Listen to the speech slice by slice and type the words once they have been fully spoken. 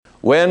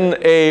When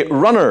a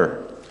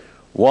runner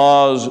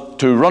was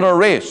to run a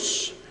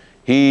race,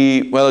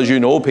 as you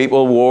know,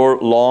 people wore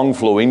long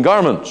flowing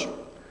garments.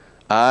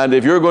 And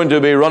if you're going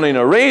to be running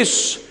a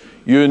race,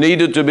 you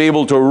needed to be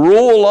able to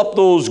roll up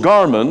those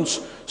garments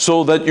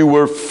so that you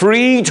were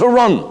free to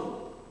run.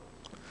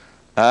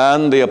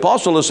 And the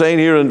apostle is saying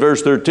here in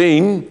verse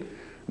 13,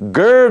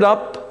 gird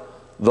up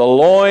the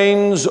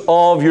loins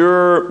of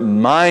your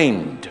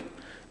mind.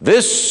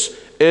 This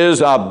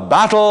is a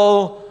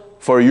battle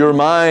for your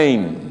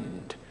mind.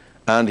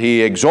 And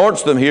he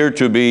exhorts them here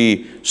to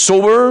be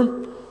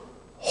sober,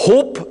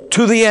 hope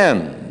to the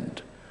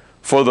end,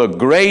 for the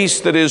grace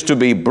that is to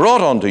be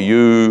brought unto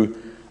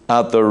you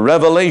at the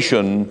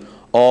revelation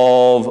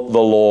of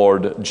the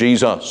Lord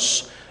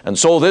Jesus. And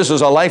so this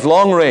is a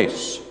lifelong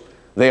race.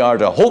 They are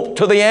to hope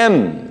to the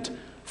end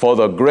for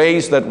the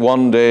grace that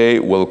one day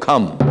will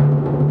come.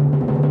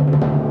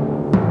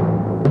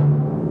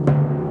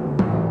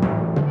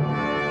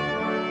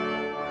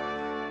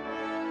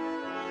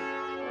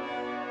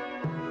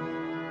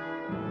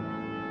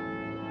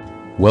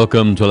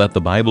 Welcome to Let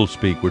the Bible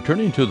Speak. We're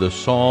turning to the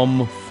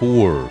Psalm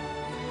 4.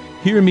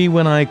 Hear me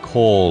when I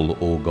call,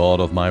 O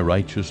God of my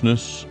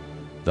righteousness.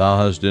 Thou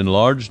hast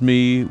enlarged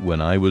me when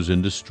I was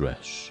in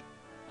distress.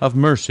 Have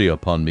mercy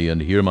upon me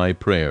and hear my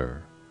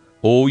prayer.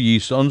 O ye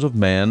sons of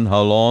men,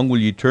 how long will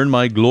ye turn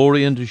my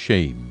glory into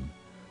shame?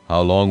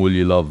 How long will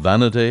ye love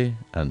vanity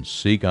and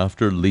seek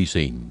after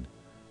leasing?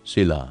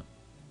 Selah.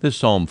 This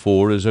Psalm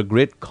 4 is a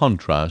great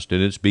contrast in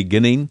its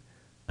beginning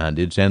and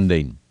its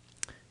ending.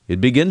 It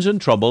begins in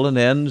trouble and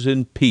ends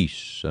in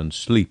peace and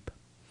sleep.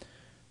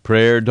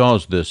 Prayer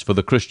does this for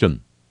the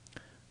Christian.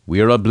 We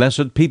are a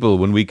blessed people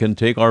when we can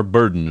take our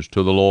burdens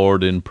to the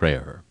Lord in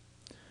prayer.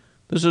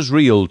 This is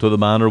real to the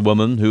man or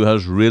woman who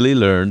has really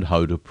learned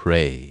how to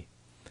pray.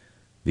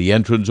 The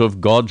entrance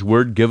of God's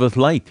Word giveth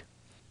light.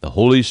 The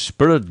Holy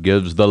Spirit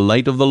gives the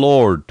light of the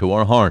Lord to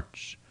our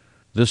hearts.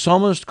 The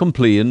psalmist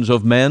complains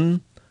of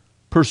men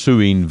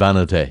pursuing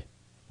vanity.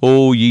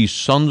 O ye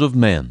sons of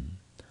men,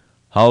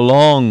 how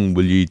long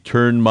will ye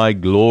turn my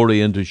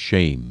glory into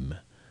shame?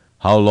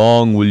 How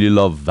long will ye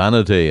love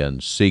vanity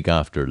and seek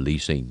after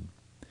leasing?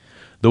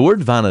 The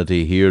word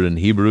vanity here in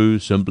Hebrew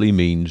simply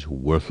means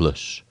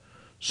worthless.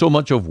 So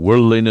much of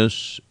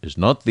worldliness is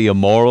not the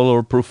immoral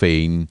or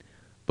profane,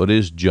 but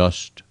is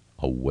just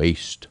a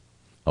waste.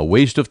 A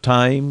waste of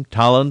time,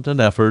 talent,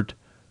 and effort,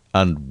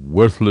 and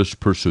worthless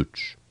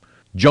pursuits.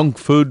 Junk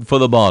food for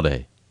the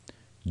body.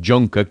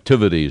 Junk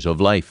activities of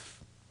life.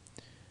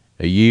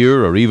 A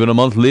year or even a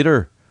month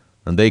later,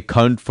 and they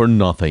count for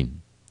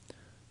nothing.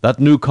 That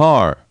new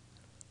car,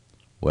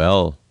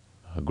 well,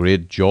 a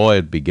great joy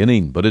at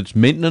beginning, but its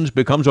maintenance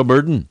becomes a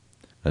burden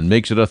and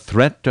makes it a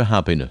threat to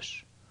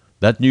happiness.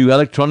 That new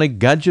electronic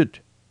gadget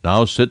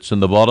now sits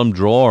in the bottom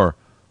drawer,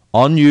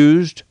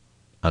 unused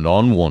and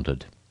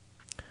unwanted.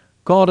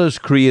 God has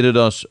created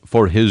us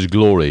for His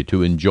glory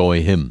to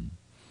enjoy Him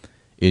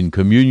in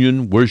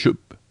communion,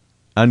 worship,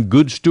 and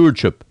good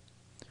stewardship.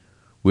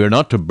 We are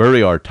not to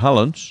bury our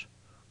talents.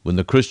 When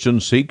the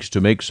Christian seeks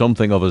to make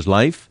something of his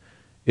life,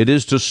 it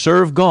is to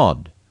serve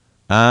God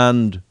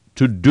and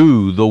to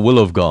do the will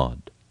of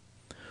God.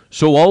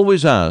 So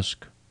always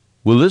ask,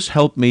 will this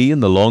help me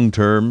in the long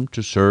term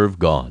to serve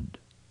God?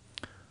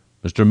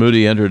 Mr.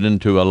 Moody entered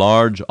into a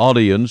large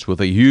audience with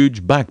a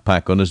huge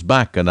backpack on his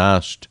back and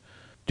asked,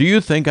 do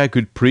you think I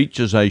could preach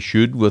as I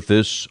should with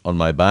this on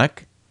my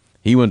back?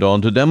 He went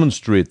on to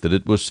demonstrate that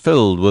it was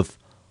filled with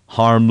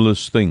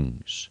harmless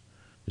things.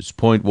 His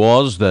point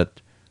was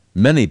that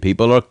many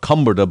people are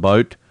cumbered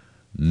about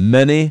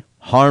many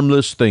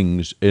harmless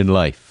things in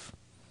life.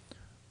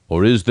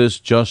 Or is this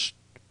just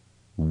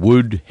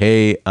wood,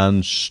 hay,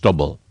 and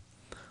stubble?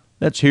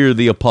 Let's hear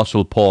the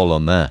Apostle Paul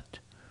on that.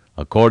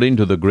 According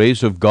to the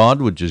grace of God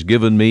which is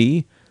given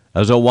me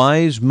as a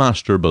wise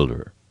master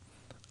builder,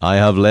 I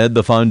have laid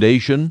the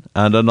foundation,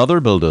 and another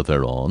buildeth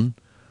thereon.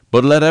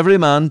 But let every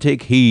man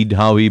take heed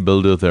how he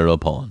buildeth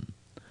thereupon.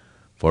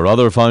 For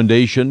other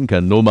foundation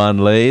can no man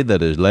lay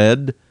that is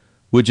laid,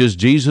 which is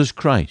Jesus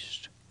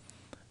Christ.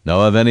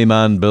 Now if any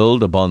man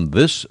build upon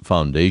this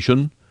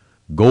foundation,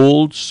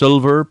 gold,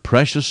 silver,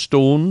 precious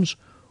stones,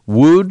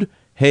 wood,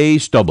 hay,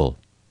 stubble,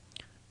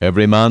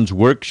 every man's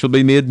work shall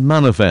be made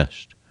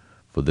manifest,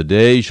 for the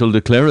day shall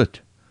declare it,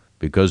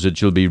 because it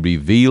shall be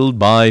revealed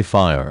by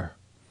fire.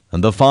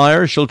 And the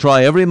fire shall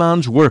try every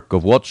man's work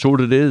of what sort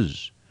it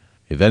is.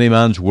 If any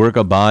man's work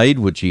abide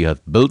which he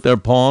hath built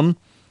thereupon,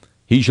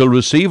 he shall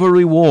receive a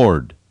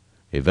reward.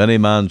 If any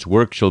man's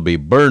work shall be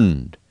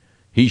burned,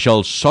 he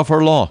shall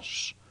suffer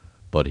loss,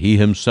 but he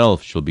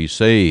himself shall be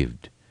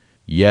saved,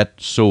 yet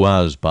so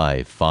as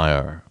by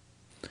fire.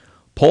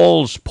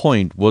 Paul's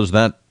point was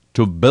that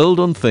to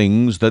build on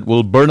things that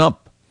will burn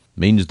up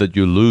means that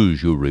you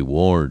lose your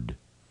reward.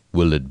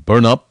 Will it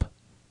burn up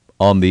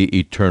on the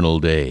eternal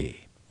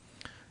day?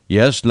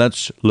 Yes,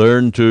 let's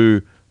learn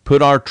to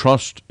put our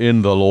trust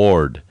in the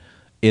Lord,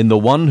 in the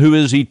one who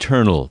is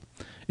eternal,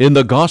 in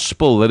the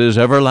gospel that is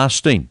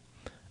everlasting,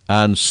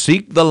 and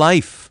seek the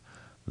life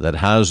that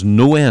has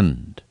no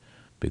end.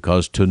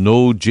 because to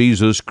know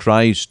Jesus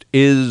Christ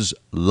is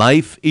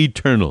life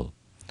eternal.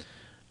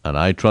 And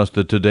I trust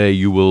that today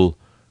you will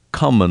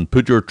come and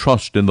put your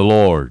trust in the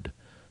Lord,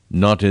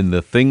 not in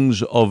the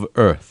things of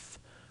earth,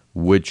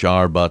 which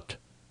are but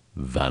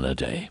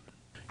vanity.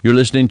 You're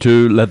listening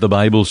to Let the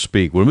Bible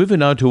Speak. We're moving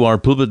now to our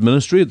pulpit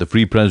ministry at the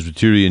Free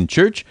Presbyterian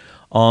Church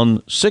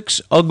on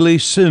 6 ugly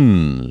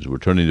sins. We're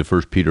turning to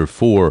 1 Peter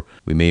 4.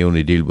 We may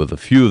only deal with a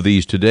few of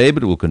these today,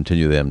 but we'll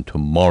continue them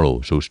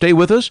tomorrow. So stay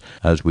with us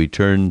as we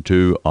turn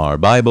to our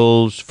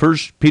Bibles. 1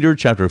 Peter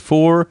chapter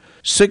 4,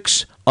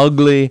 6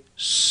 ugly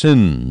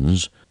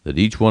sins that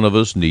each one of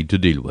us need to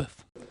deal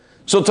with.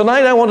 So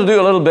tonight I want to do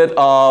a little bit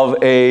of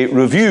a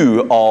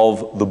review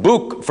of the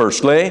book,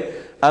 firstly,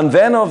 and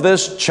then of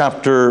this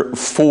chapter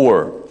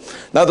 4.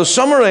 Now, the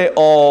summary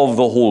of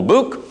the whole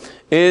book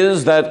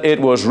is that it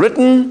was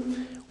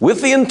written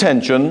with the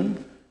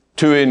intention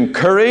to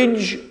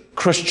encourage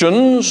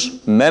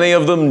Christians, many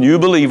of them new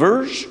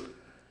believers,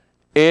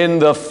 in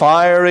the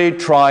fiery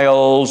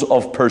trials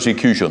of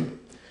persecution.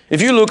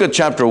 If you look at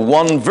chapter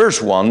 1, verse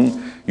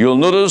 1, you'll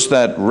notice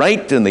that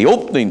right in the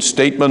opening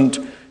statement,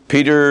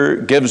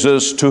 Peter gives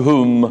us to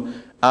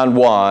whom and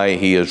why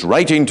he is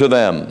writing to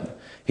them.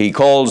 He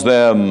calls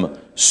them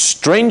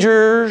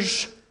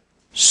strangers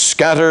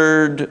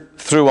scattered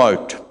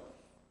throughout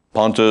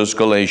Pontus,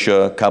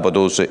 Galatia,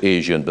 Cappadocia,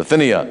 Asia, and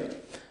Bithynia.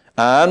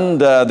 And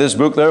this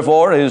book,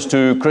 therefore, is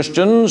to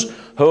Christians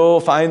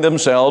who find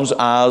themselves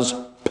as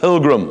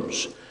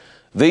pilgrims.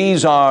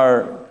 These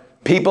are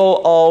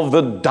people of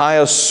the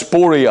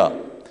diaspora.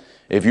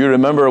 If you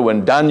remember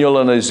when Daniel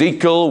and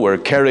Ezekiel were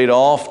carried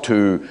off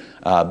to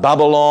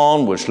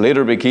Babylon, which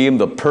later became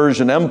the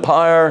Persian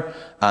Empire,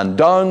 and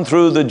down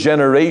through the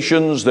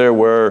generations there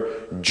were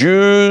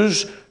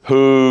Jews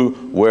who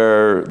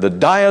were the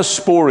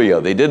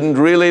diaspora. They didn't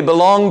really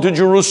belong to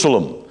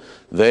Jerusalem.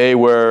 They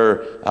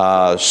were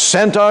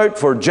sent out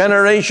for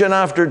generation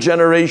after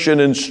generation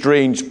in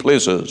strange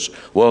places.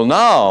 Well,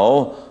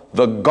 now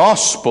the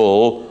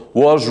gospel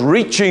was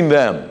reaching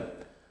them,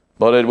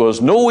 but it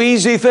was no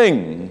easy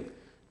thing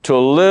to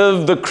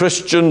live the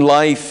Christian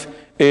life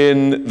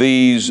in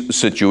these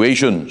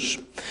situations.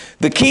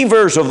 The key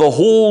verse of the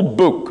whole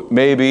book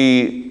may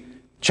be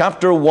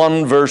chapter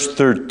 1, verse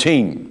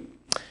 13,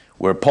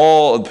 where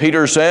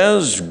Peter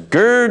says,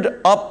 "Gird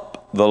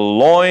up the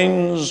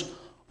loins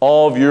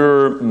of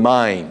your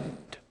mind."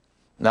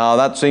 Now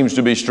that seems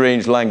to be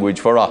strange language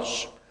for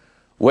us.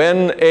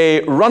 When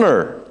a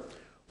runner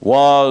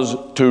was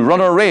to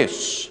run a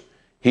race,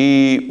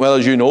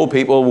 as you know,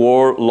 people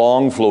wore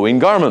long flowing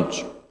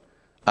garments.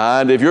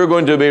 And if you're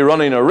going to be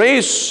running a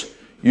race,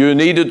 you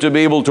needed to be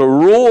able to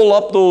roll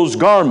up those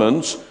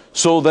garments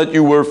so that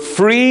you were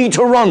free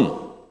to run.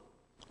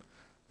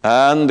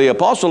 And the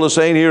apostle is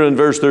saying here in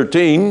verse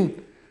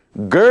 13,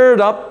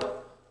 gird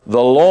up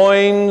the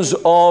loins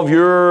of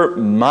your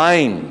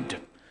mind.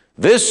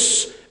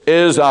 This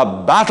is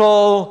a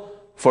battle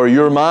for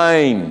your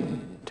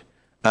mind.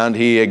 And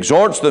he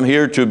exhorts them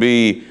here to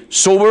be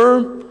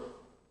sober,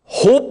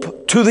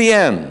 hope to the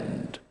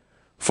end,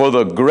 for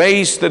the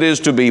grace that is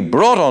to be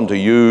brought unto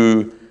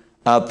you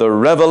at the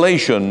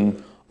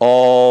revelation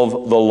of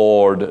the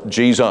Lord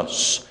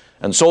Jesus.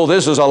 And so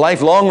this is a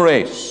lifelong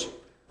race.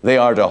 They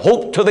are to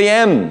hope to the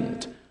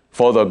end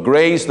for the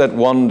grace that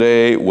one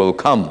day will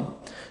come.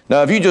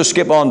 Now, if you just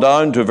skip on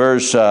down to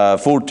verse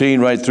 14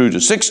 right through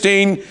to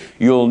 16,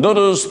 you'll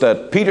notice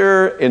that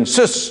Peter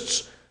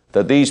insists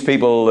that these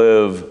people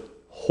live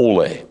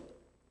holy.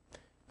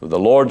 The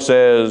Lord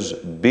says,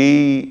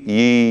 "Be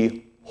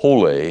ye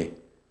holy,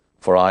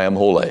 for I am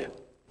holy."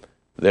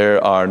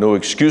 There are no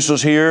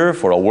excuses here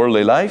for a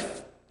worldly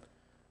life.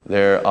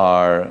 There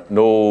are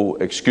no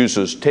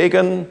excuses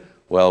taken.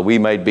 Well, we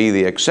might be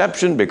the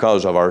exception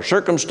because of our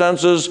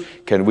circumstances.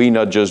 Can we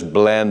not just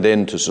blend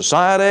into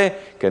society?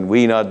 Can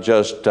we not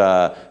just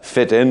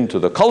fit into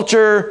the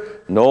culture?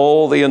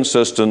 No, the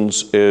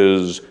insistence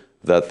is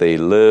that they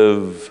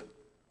live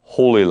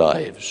holy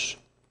lives,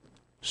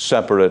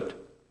 separate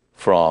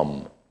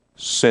from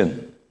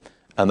sin.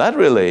 And that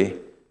really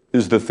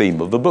is the theme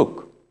of the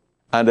book.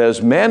 And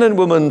as men and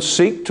women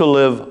seek to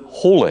live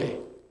holy,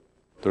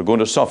 they're going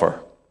to suffer.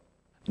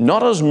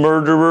 Not as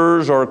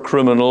murderers or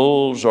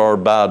criminals or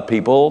bad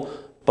people,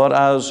 but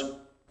as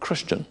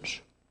Christians.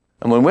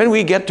 And when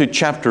we get to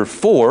chapter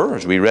 4,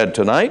 as we read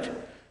tonight,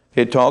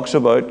 it talks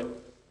about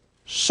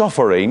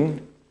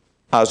suffering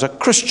as a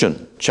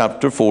Christian.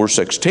 Chapter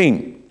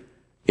 4:16.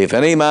 If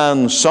any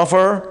man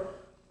suffer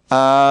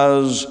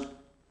as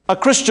a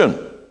Christian.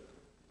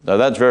 Now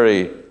that's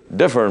very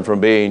different from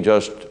being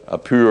just a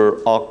pure,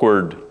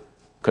 awkward,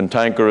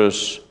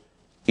 cantankerous,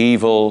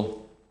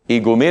 evil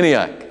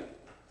egomaniac.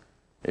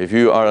 If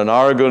you are an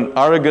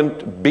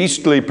arrogant,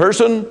 beastly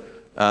person,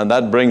 and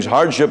that brings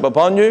hardship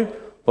upon you,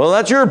 well,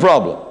 that's your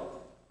problem.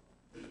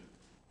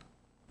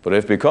 But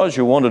if because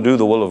you want to do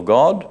the will of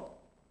God,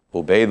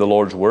 obey the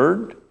Lord's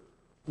word,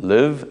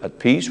 live at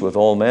peace with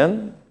all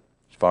men,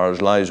 as far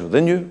as lies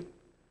within you,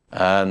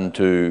 and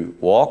to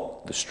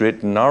walk the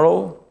straight and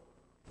narrow,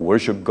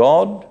 worship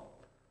God,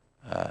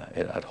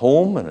 at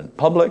home and in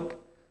public,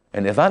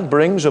 and if that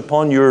brings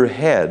upon your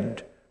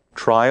head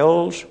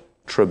trials,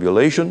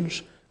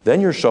 tribulations, then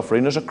you're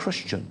suffering as a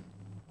Christian.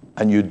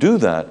 And you do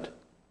that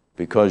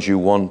because you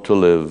want to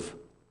live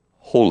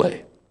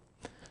holy.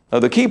 Now,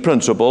 the key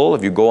principle,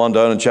 if you go on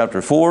down in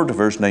chapter 4 to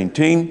verse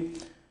 19,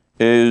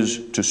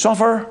 is to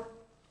suffer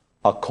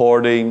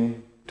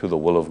according to the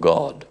will of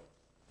God.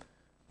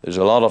 There's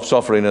a lot of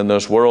suffering in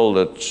this world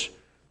that's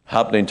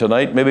happening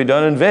tonight, maybe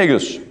down in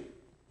Vegas.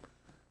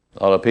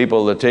 A lot of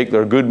people that take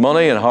their good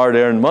money and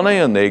hard-earned money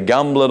and they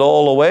gamble it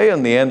all away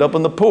and they end up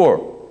in the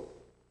poor.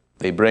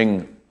 They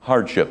bring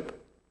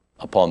hardship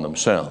upon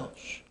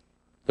themselves.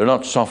 They're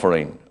not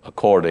suffering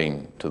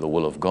according to the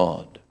will of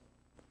God.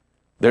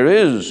 There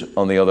is,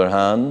 on the other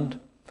hand,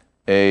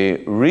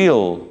 a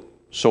real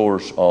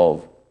source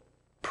of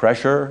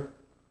pressure,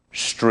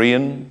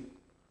 strain,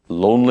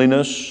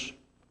 loneliness,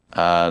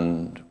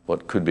 and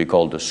what could be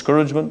called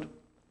discouragement,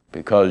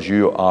 because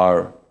you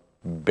are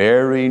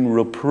bearing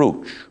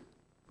reproach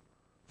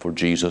for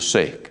Jesus'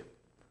 sake.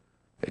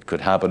 It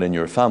could happen in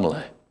your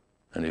family.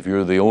 And if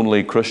you're the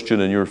only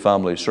Christian in your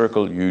family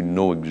circle, you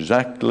know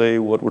exactly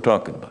what we're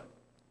talking about.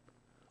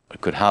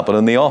 It could happen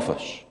in the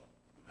office.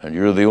 And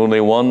you're the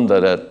only one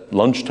that at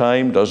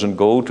lunchtime doesn't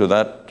go to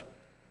that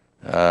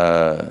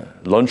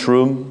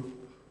lunchroom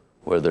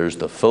where there's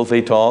the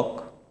filthy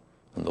talk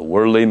and the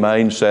worldly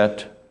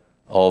mindset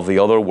of the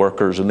other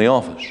workers in the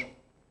office.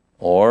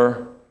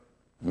 Or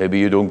maybe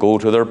you don't go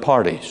to their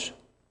parties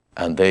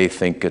and they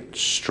think it's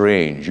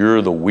strange.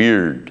 You're the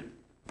weird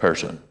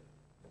person.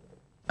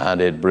 And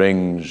it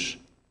brings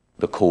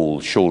the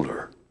cold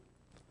shoulder.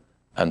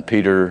 And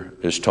Peter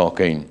is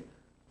talking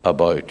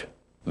about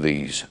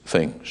these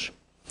things.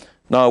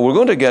 Now, we're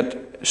going to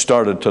get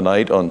started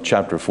tonight on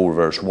chapter 4,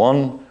 verse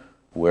 1,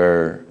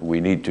 where we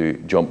need to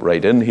jump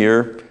right in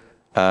here.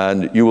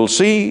 And you will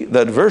see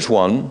that verse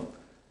 1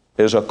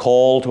 is a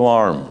call to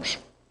arms.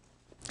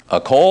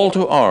 A call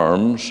to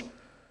arms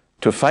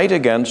to fight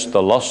against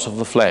the lusts of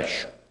the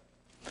flesh.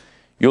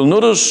 You'll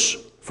notice,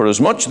 for as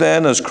much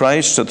then as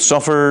Christ hath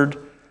suffered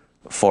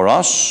for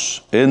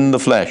us in the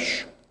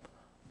flesh,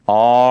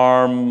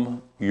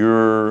 arm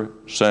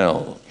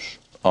yourselves.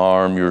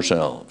 Arm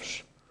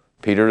yourselves.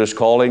 Peter is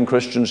calling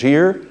Christians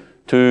here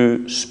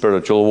to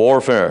spiritual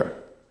warfare.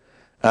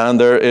 And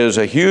there is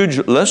a huge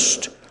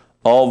list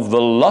of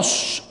the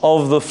lusts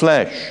of the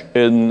flesh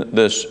in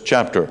this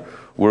chapter.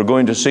 We're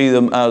going to see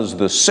them as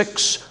the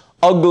 6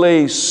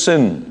 ugly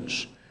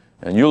sins.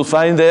 And you'll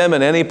find them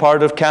in any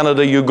part of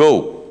Canada you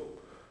go.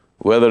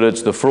 Whether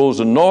it's the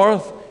frozen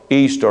north,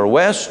 east or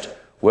west,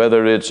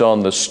 whether it's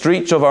on the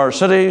streets of our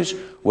cities,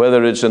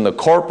 whether it's in the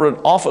corporate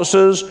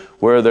offices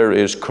where there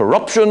is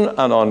corruption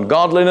and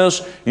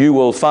ungodliness, you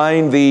will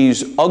find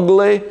these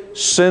ugly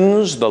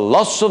sins, the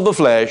lusts of the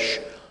flesh,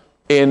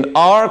 in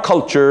our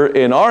culture,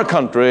 in our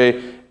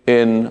country,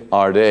 in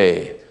our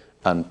day.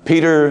 And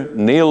Peter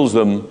nails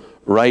them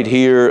right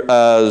here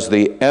as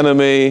the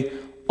enemy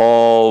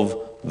of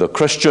the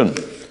Christian.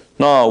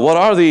 Now, what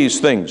are these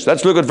things?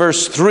 Let's look at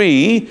verse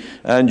 3,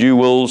 and you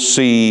will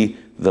see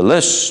the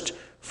list.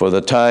 For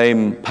the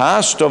time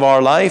past of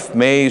our life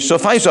may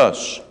suffice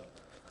us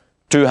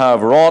to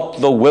have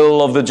wrought the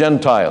will of the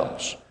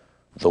Gentiles.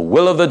 The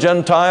will of the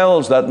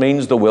Gentiles, that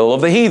means the will of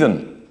the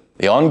heathen,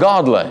 the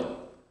ungodly.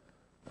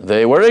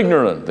 They were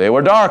ignorant, they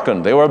were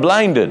darkened, they were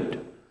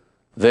blinded.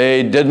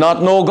 They did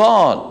not know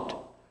God.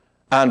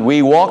 And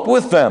we walked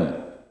with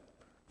them.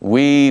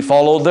 We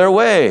followed their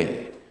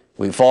way.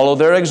 We followed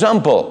their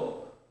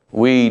example.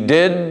 We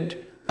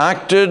did,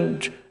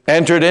 acted,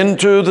 entered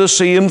into the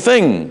same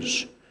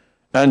things.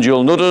 And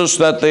you'll notice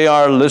that they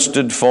are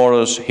listed for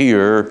us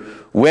here.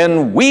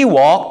 When we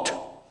walked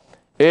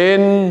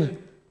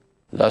in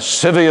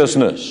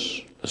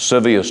lasciviousness.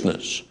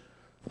 Lasciviousness.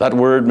 That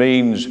word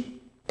means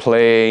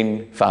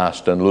playing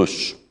fast and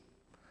loose.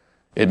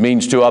 It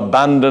means to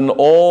abandon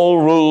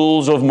all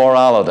rules of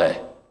morality.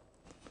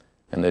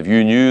 And if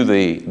you knew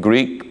the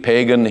Greek,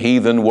 pagan,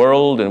 heathen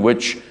world in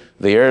which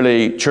the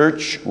early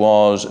church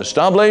was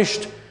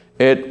established,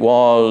 it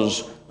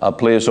was a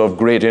place of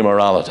great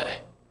immorality.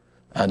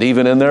 And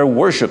even in their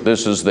worship,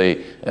 this is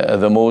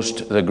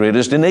the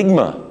greatest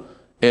enigma.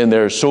 In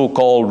their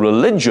so-called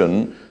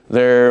religion,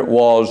 there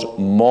was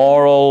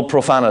moral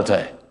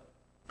profanity.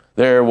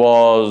 There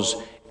was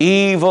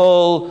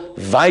evil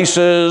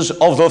vices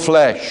of the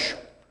flesh.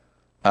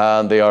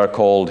 And they are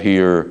called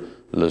here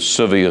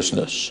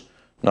lasciviousness.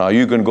 Now,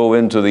 you can go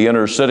into the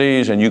inner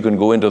cities and you can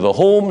go into the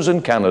homes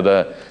in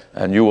Canada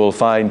and you will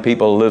find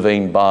people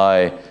living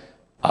by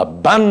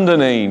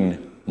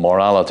abandoning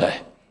morality.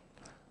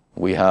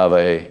 We have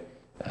a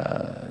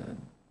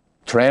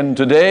trend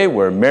today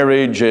where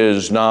marriage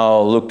is now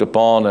looked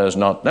upon as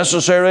not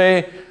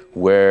necessary,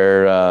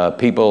 where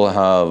people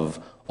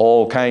have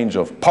all kinds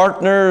of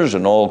partners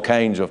and all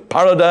kinds of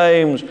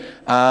paradigms,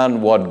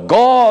 and what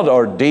God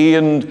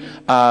ordained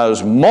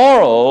as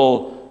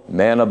moral,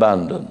 men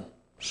abandon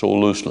so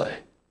loosely.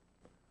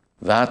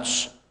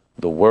 That's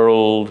the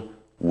world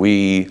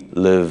we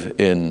live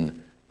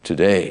in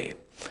today.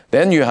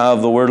 Then you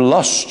have the word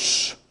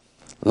lusts.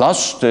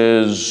 Lust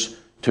is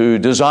to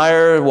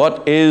desire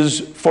what is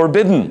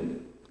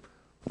forbidden,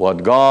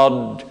 what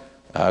God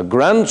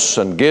grants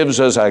and gives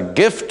as a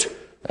gift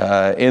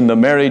in the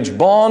marriage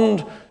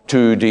bond.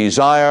 To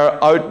desire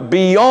out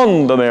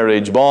beyond the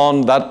marriage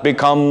bond, that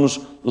becomes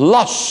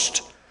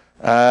lust.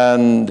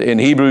 And in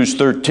Hebrews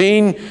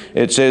 13,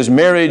 it says,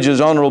 marriage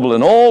is honorable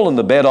in all, and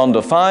the bed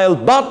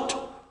undefiled, but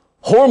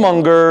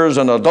whoremongers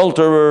and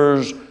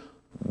adulterers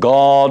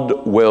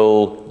God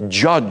will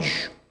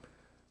judge.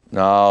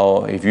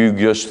 Now, if you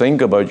just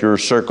think about your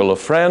circle of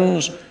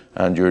friends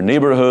and your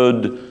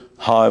neighborhood,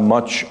 how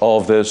much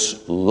of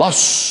this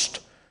lust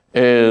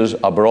is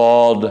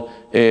abroad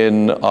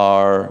in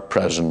our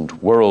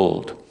present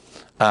world.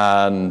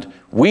 And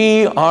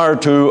we are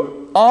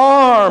to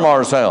arm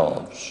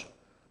ourselves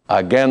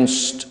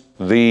against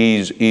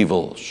these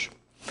evils.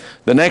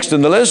 The next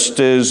in the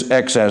list is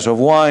excess of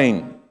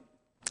wine.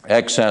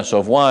 Excess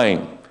of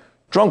wine.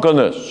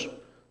 Drunkenness.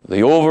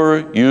 The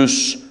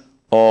overuse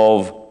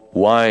of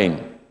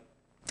wine.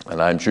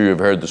 And I'm sure you've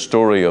heard the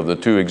story of the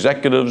two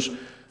executives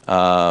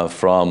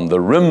from the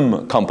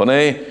Rim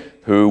Company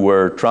who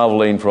were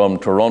traveling from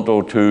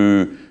Toronto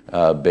to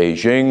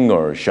Beijing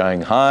or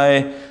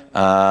Shanghai,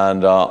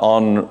 and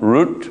en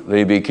route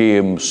they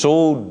became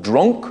so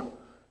drunk,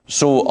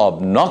 so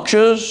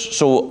obnoxious,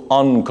 so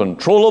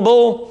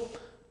uncontrollable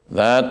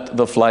that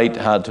the flight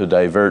had to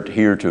divert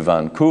here to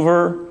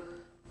Vancouver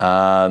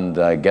and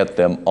get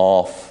them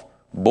off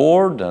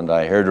board. And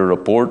I heard a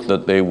report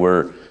that they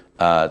were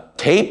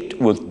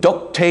taped with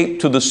duct tape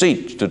to the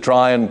seats to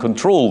try and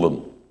control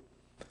them.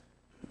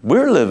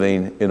 We're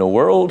living in a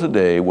world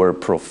today where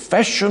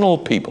professional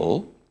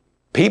people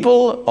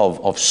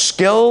of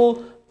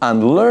skill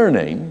and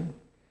learning,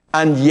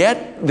 and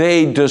yet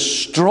they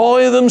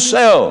destroy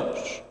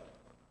themselves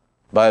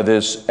by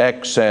this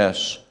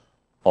excess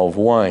of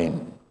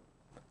wine.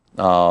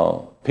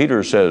 Now,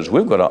 Peter says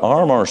we've got to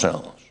arm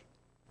ourselves.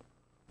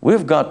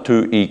 We've got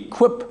to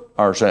equip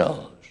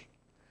ourselves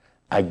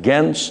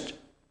against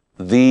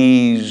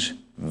these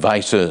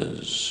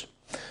vices.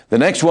 The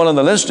next one on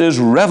the list is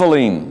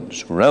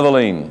revelings.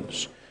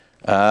 Revelings.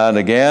 And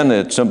again,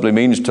 it simply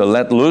means to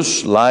let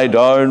loose, lie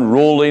down,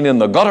 rolling in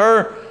the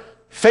gutter,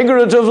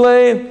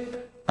 figuratively,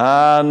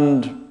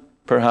 and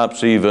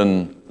perhaps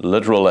even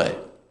literally.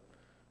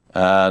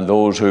 And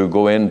those who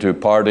go into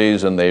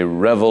parties and they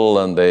revel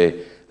and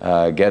they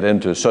get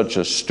into such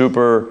a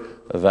stupor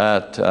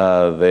that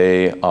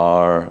they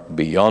are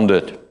beyond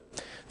it.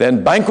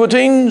 Then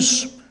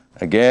banquetings.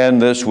 Again,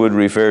 this would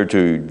refer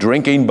to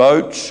drinking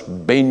bouts,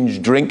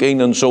 binge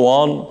drinking and so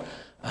on,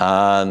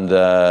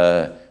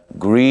 and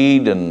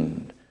greed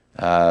and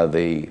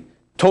the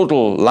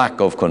total lack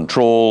of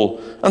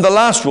control. And the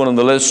last one on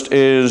the list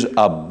is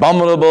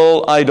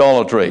abominable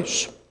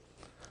idolatries,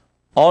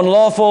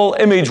 unlawful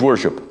image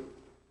worship.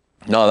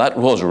 Now, that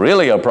was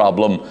really a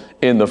problem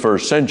in the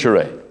first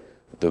century.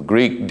 The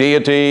Greek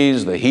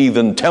deities, the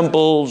heathen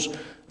temples,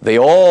 they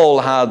all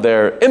had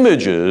their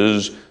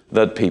images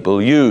that people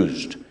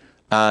used.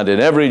 And in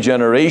every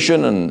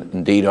generation, and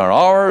indeed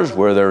ours,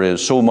 where there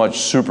is so much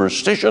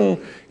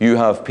superstition, you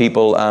have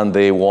people and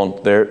they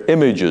want their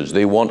images.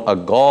 They want a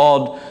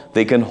God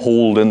they can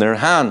hold in their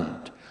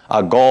hand,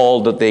 a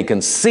God that they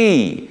can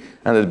see,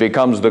 and it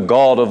becomes the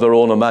God of their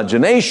own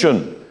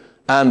imagination.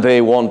 And they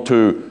want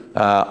to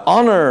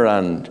honor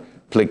and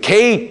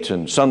placate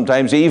and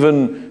sometimes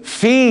even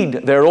feed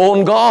their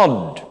own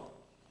God.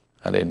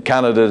 And in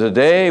Canada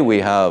today, we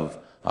have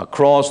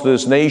across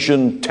this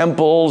nation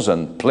temples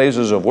and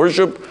places of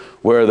worship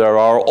where there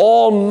are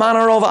all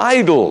manner of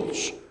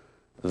idols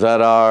that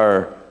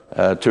are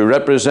to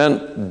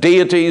represent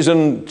deities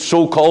and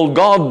so-called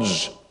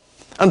gods.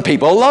 And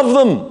people love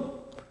them.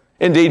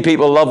 Indeed,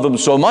 people love them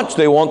so much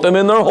they want them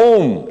in their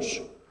homes.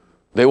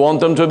 They want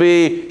them to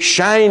be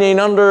shining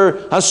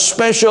under a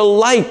special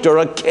light or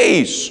a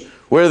case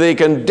where they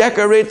can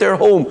decorate their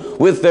home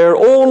with their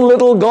own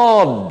little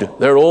god,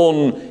 their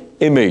own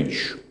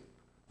image.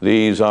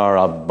 These are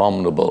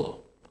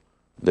abominable.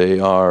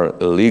 They are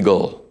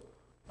illegal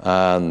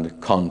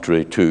and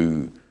contrary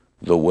to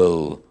the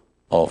will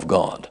of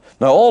God.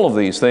 Now, all of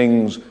these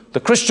things, the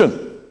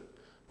Christian,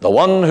 the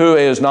one who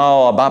is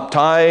now a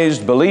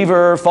baptized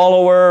believer,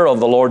 follower of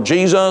the Lord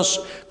Jesus,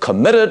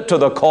 committed to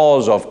the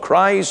cause of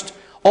Christ,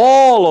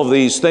 all of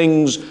these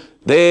things,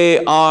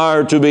 they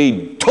are to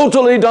be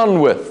totally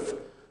done with,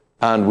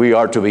 and we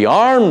are to be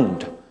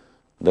armed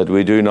that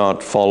we do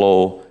not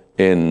follow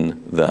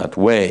in that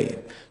way.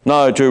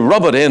 Now, to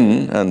rub it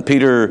in, and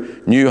Peter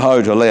knew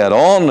how to lay it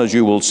on, as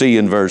you will see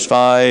in verse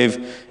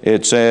 5,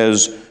 it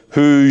says,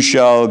 "Who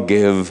shall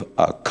give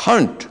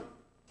account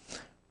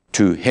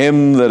to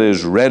him that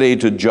is ready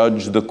to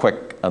judge the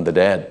quick and the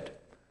dead?"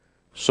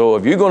 So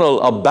if you're going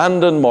to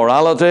abandon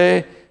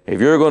morality,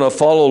 if you're going to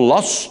follow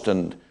lust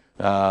and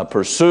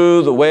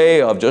pursue the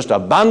way of just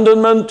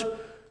abandonment,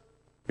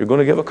 you're going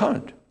to give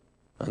account.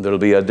 And there'll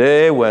be a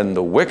day when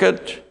the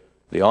wicked,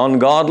 the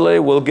ungodly,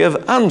 will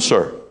give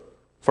answer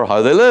for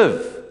how they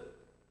live.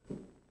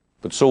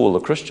 But so will the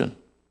Christian.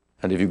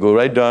 And if you go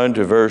right down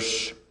to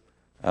verse,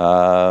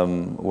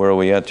 where are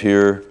we at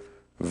here?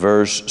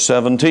 Verse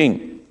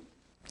 17.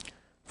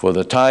 For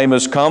the time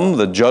has come,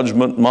 the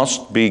judgment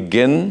must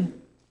begin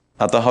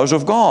at the house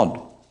of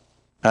God.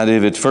 And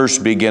if it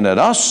first begin at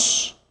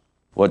us,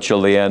 what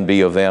shall the end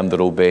be of them that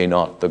obey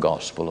not the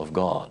gospel of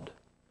God?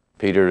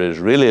 Peter is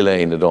really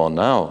laying it on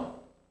now.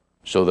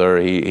 So there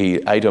he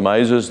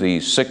itemizes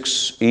these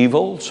 6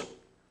 evils.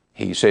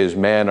 He says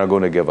men are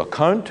going to give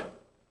account,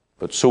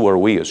 but so are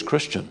we as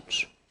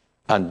Christians.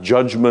 And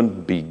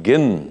judgment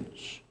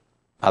begins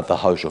at the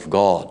house of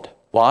God.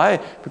 Why?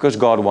 Because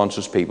God wants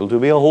His people to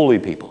be a holy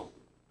people.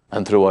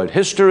 And throughout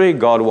history,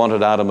 God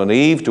wanted Adam and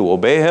Eve to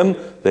obey Him.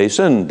 They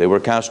sinned. They were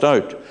cast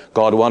out.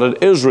 God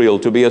wanted Israel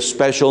to be a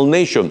special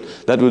nation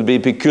that would be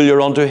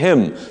peculiar unto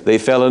Him. They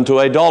fell into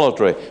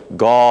idolatry.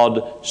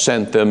 God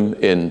sent them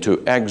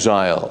into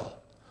exile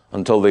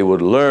until they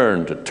would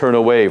learn to turn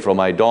away from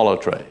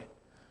idolatry.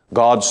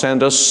 God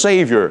sent a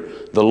Savior,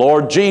 the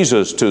Lord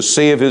Jesus, to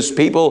save His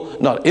people,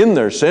 not in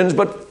their sins,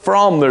 but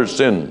from their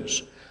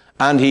sins.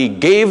 And He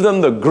gave them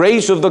the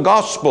grace of the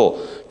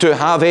gospel to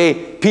have a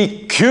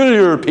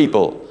peculiar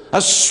people,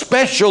 a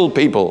special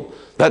people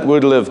that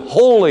would live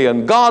holy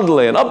and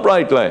godly and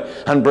uprightly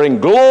and bring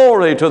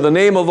glory to the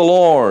name of the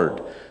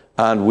Lord.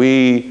 And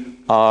we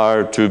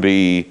are to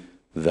be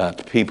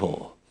that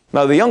people.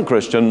 Now, the young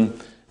Christian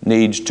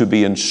needs to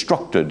be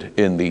instructed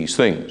in these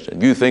things.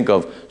 And you think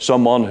of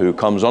someone who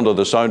comes under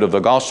the sound of the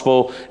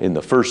gospel in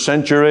the first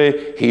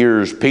century,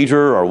 hears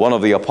Peter or one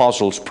of the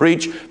apostles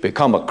preach,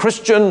 become a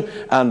Christian,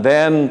 and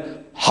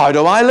then, how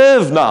do I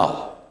live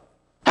now?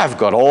 I've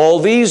got all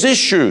these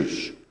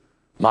issues.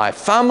 My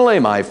family,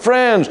 my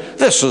friends,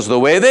 this is the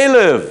way they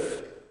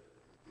live.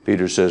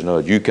 Peter says, no,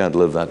 you can't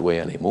live that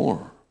way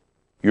anymore.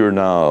 You're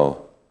now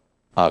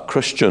a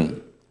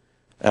Christian.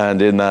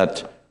 And in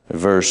that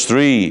verse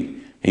 3,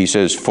 he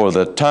says, for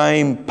the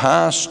time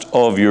past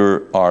of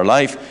our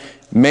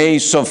life may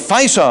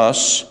suffice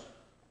us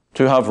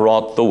to have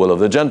wrought the will of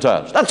the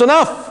Gentiles. That's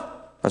enough.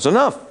 That's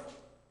enough.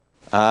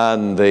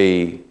 And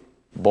the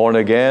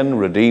born-again,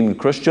 redeemed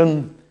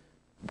Christian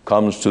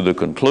comes to the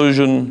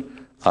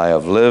conclusion, I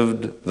have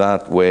lived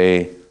that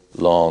way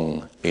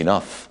long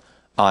enough.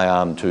 I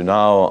am to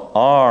now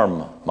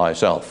arm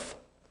myself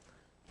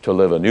to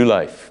live a new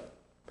life.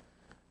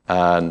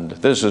 And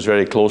this is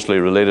very closely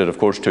related, of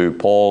course, to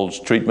Paul's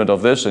treatment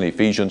of this in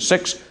Ephesians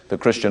 6, the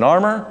Christian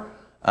armor.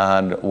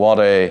 And what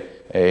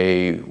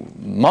a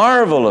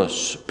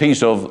marvelous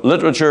piece of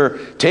literature,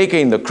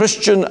 taking the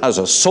Christian as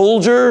a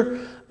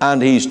soldier,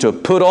 and he's to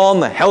put on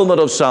the helmet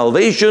of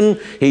salvation.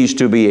 He's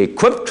to be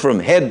equipped from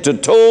head to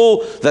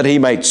toe that he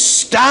might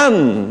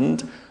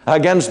stand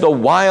against the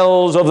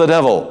wiles of the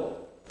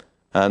devil,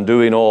 and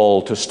doing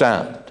all to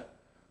stand.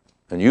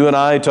 And you and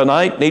I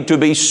tonight need to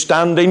be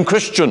standing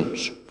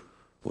Christians.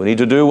 We need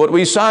to do what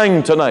we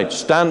sang tonight.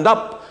 Stand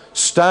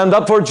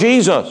up for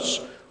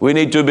Jesus. We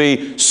need to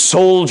be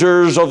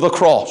soldiers of the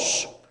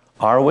cross.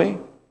 Are we?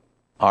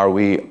 Are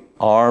we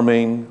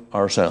arming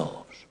ourselves?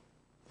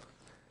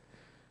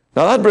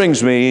 Now that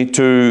brings me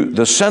to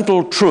the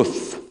central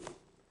truth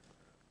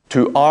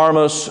to arm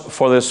us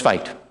for this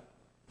fight.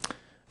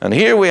 And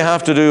here we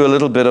have to do a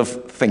little bit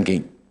of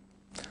thinking,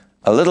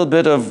 a little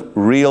bit of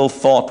real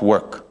thought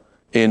work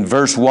in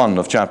verse 1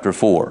 of chapter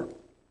 4.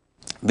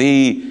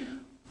 The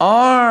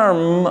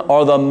arm,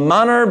 or the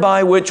manner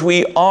by which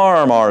we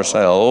arm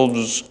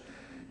ourselves,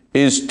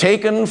 is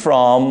taken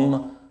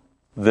from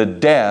the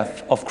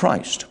death of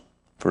Christ.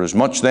 For as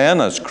much then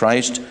as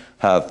Christ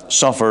hath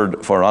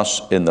suffered for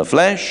us in the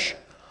flesh,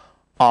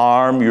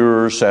 arm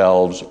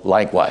yourselves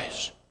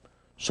likewise.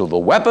 So the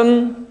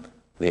weapon,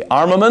 the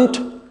armament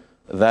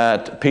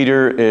that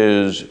Peter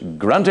is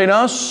granting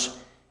us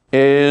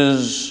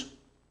is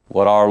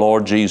what our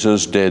Lord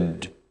Jesus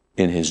did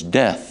in His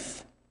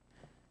death.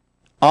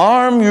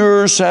 Arm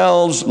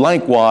yourselves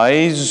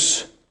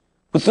likewise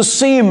with the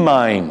same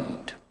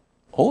mind.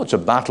 Oh, it's a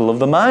battle of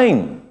the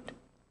mind.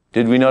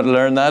 Did we not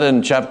learn that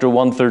in chapter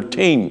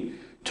 113?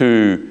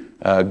 To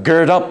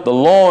gird up the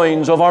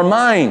loins of our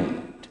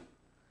mind.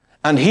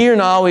 And here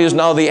now is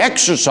now the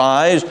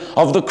exercise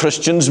of the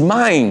Christian's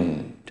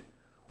mind.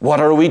 What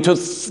are we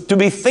to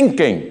be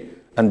thinking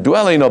and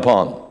dwelling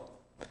upon?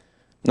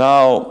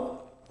 Now,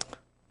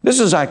 this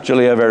is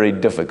actually a very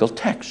difficult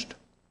text.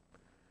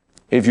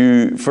 If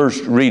you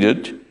first read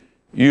it,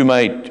 you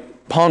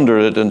might ponder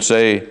it and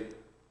say,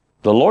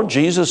 the Lord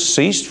Jesus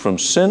ceased from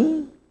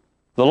sin?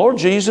 The Lord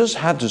Jesus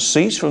had to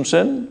cease from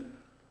sin?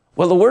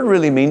 Well, the word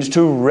really means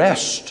to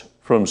rest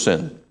from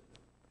sin.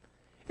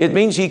 It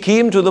means He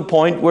came to the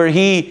point where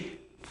He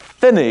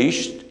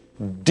finished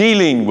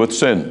dealing with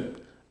sin,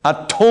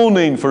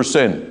 atoning for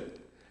sin,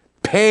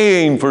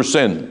 paying for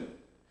sin.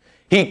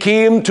 He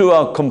came to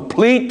a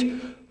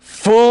complete,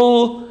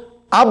 full,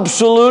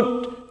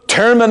 absolute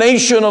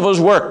termination of His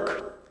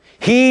work.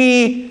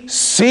 He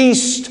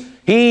ceased,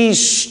 He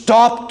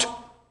stopped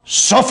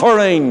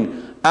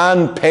suffering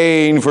and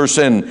paying for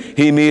sin.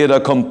 He made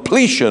a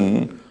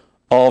completion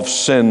of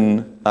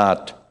sin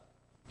at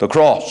the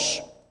cross.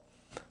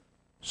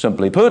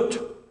 Simply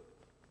put,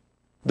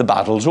 the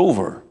battle's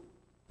over.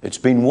 It's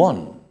been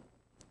won.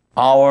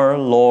 Our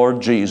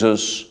Lord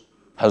Jesus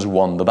has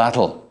won the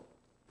battle.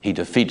 He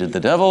defeated the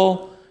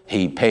devil.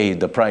 He paid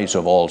the price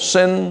of all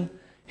sin.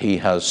 He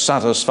has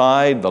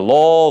satisfied the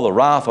law, the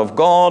wrath of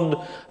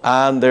God,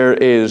 and there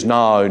is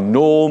now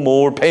no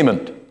more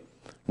payment,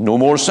 no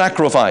more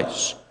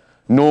sacrifice,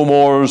 no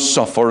more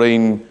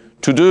suffering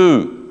to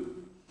do.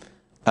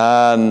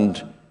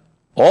 And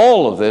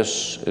all of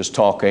this is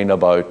talking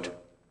about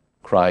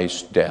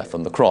Christ's death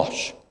on the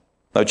cross.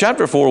 Now,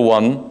 chapter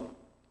 4:1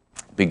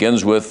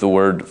 begins with the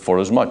word "for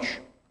as much."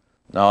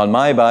 Now, in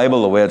my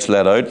Bible, the way it's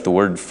laid out, the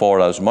word "for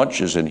as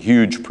much" is in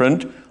huge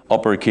print,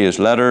 uppercase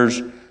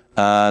letters,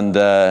 and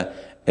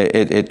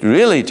it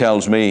really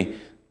tells me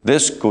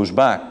this goes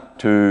back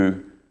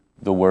to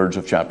the words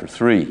of chapter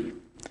 3.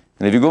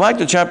 And if you go back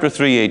to chapter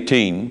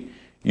 3:18,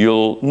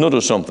 you'll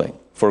notice something.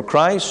 "For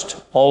Christ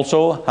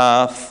also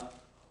hath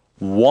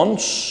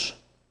once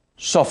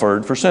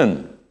suffered for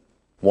sin."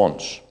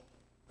 Once.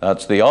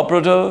 That's the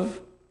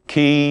operative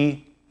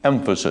key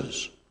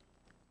emphasis.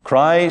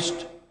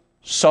 Christ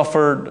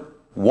suffered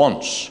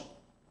once.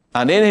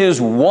 And in his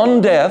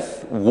one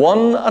death,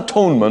 one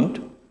atonement,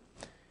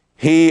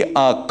 he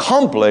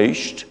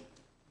accomplished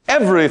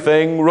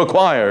everything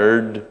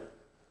required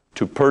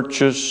to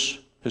purchase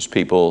his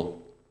people,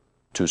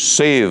 to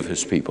save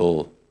his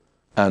people,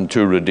 and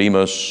to redeem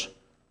us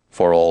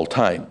for all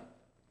time.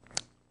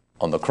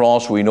 On the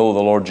cross, we know the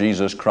Lord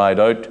Jesus cried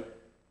out,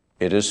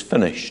 "It is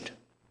finished."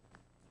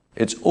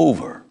 It's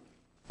over.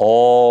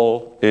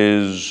 All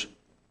is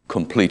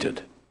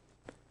completed.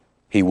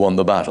 He won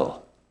the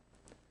battle.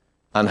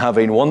 And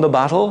having won the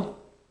battle,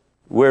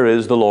 where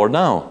is the Lord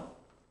now?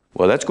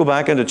 Well, let's go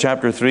back into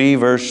chapter 3,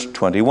 verse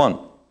 21.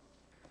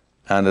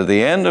 And at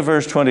the end of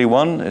verse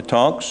 21, it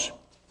talks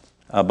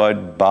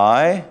about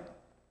by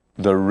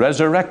the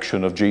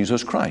resurrection of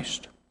Jesus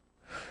Christ,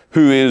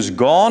 who is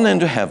gone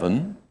into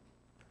heaven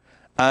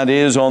and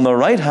is on the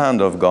right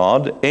hand of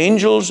God,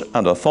 angels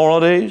and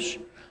authorities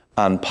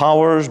and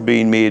powers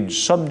being made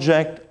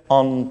subject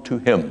unto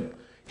him.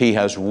 He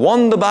has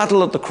won the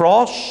battle at the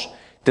cross,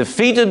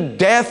 defeated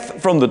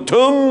death from the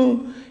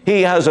tomb.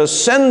 He has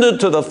ascended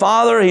to the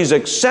Father. He's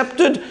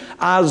accepted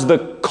as the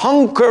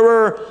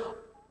conqueror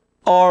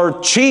or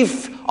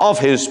chief of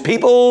his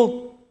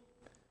people.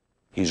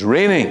 He's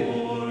reigning.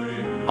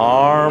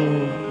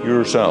 Arm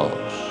yourselves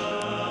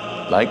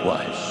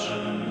likewise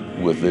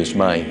with this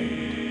mind.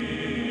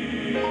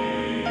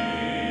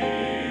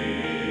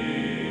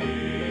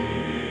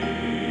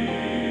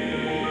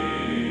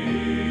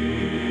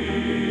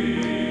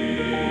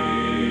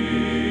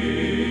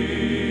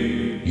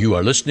 You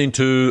are listening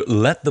to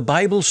Let the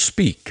Bible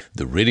Speak,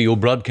 the radio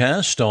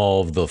broadcast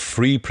of the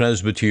Free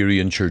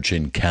Presbyterian Church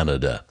in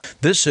Canada.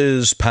 This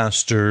is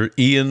Pastor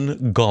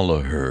Ian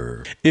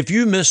Gollaher. If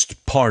you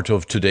missed part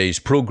of today's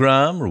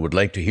program or would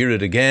like to hear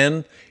it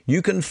again,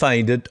 you can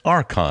find it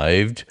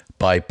archived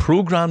by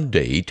program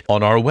date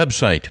on our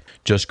website.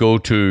 Just go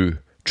to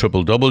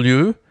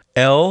www.ltbs.ca,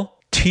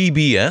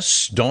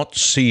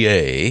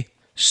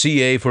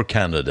 CA for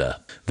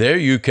Canada. There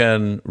you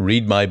can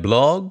read my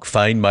blog,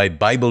 find my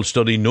Bible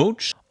study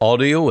notes,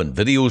 audio and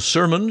video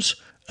sermons,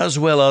 as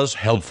well as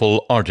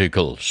helpful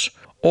articles.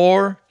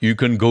 Or you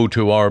can go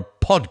to our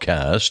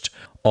podcast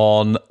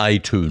on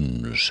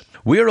iTunes.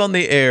 We're on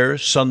the air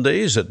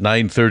Sundays at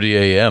 9:30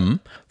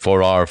 a.m.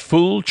 for our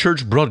full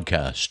church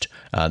broadcast,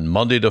 and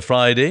Monday to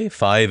Friday,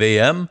 5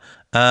 a.m.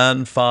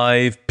 and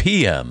 5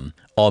 p.m.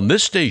 on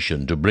this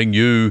station to bring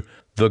you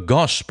the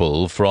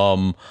gospel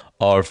from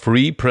our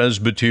Free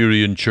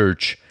Presbyterian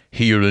Church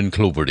here in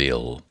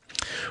Cloverdale.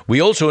 We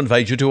also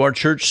invite you to our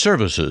church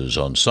services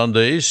on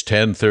Sundays,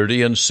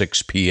 10:30 and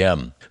 6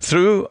 p.m.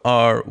 Through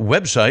our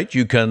website,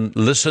 you can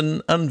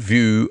listen and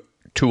view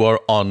to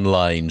our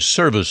online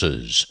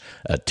services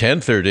at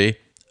 10:30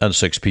 and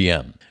 6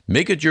 p.m.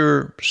 Make it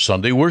your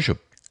Sunday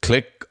worship.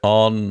 Click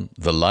on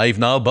the Live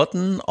Now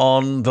button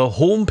on the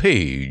home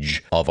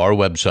page of our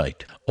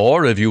website.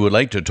 Or if you would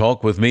like to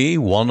talk with me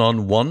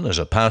one-on-one as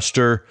a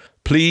pastor,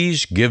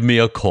 please give me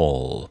a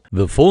call.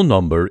 The phone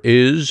number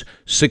is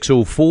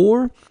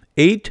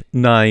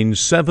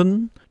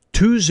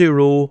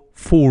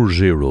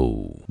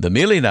 604-897-2040. The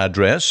mailing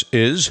address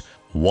is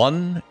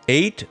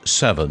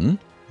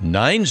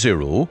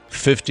 18790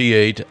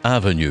 58th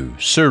Avenue,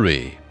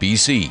 Surrey,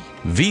 BC,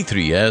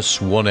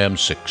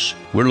 V3S1M6.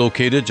 We're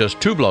located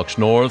just 2 blocks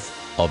north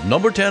of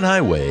number 10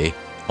 Highway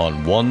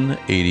on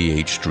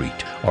 188th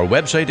Street. Our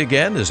website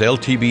again is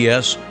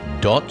ltbs.ca,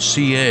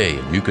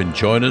 and you can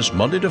join us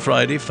Monday to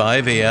Friday,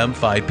 5 a.m.,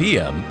 5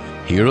 p.m.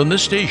 here on the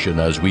station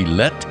as we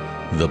let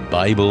the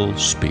Bible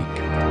speak.